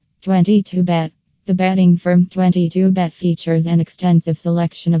22Bet. The betting firm 22Bet features an extensive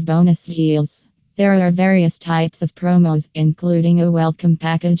selection of bonus deals. There are various types of promos, including a welcome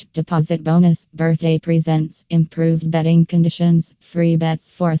package, deposit bonus, birthday presents, improved betting conditions, free bets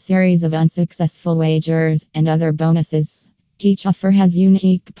for a series of unsuccessful wagers, and other bonuses. Each offer has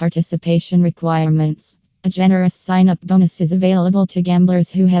unique participation requirements. A generous sign-up bonus is available to gamblers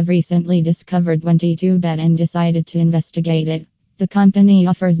who have recently discovered 22Bet and decided to investigate it. The company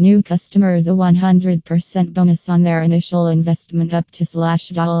offers new customers a 100% bonus on their initial investment up to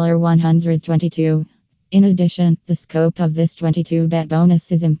 $122. In addition, the scope of this 22Bet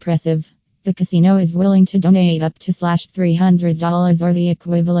bonus is impressive. The casino is willing to donate up to $300 or the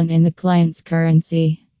equivalent in the client's currency.